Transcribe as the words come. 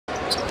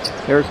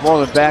Eric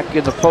Moreland back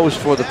in the post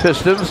for the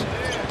Pistons.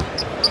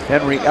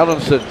 Henry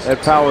Ellenson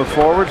at power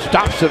forward,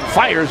 stops and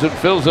fires and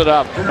fills it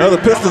up. Now the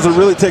Pistons are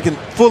really taking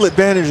full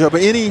advantage of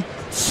any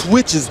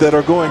switches that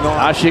are going on.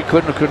 Ashe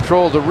couldn't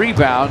control the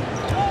rebound.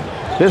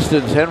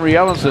 Pistons, Henry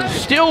Ellenson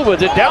still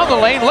with it, down the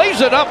lane,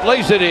 lays it up,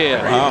 lays it in.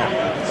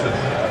 Wow.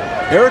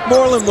 Eric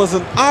Moreland was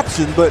an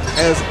option, but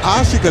as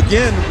Ashe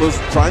again was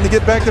trying to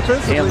get back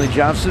defensively. Stanley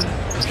Johnson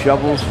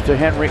shovels to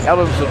Henry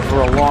Ellenson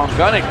for a long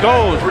gun. It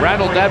goes,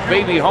 rattled that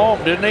baby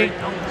home, didn't he?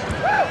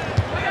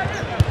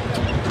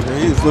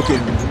 He is looking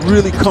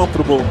really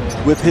comfortable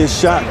with his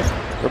shot.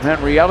 From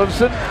Henry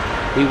Ellenson,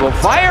 he will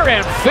fire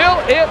and fill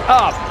it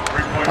up.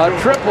 A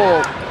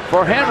triple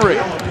for Henry.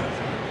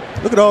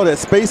 Look at all that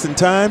space and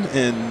time,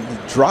 and he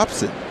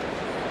drops it.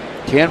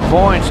 10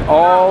 points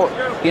all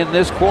in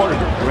this quarter.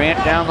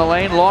 Grant down the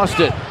lane, lost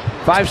it.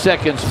 5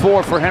 seconds,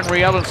 4 for Henry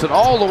Ellenson,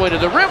 all the way to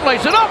the rim,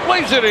 lays it up,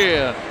 lays it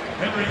in.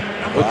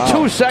 With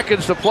 2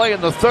 seconds to play in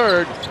the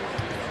third,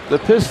 the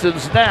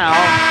Pistons now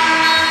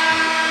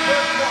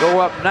go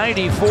up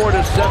 94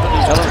 to 70.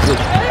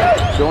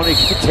 Ellenson showing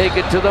he can take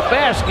it to the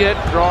basket,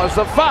 draws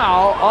the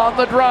foul on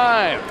the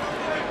drive.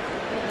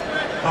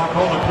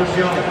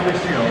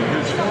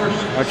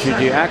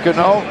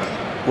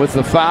 Archidiakono with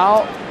the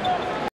foul.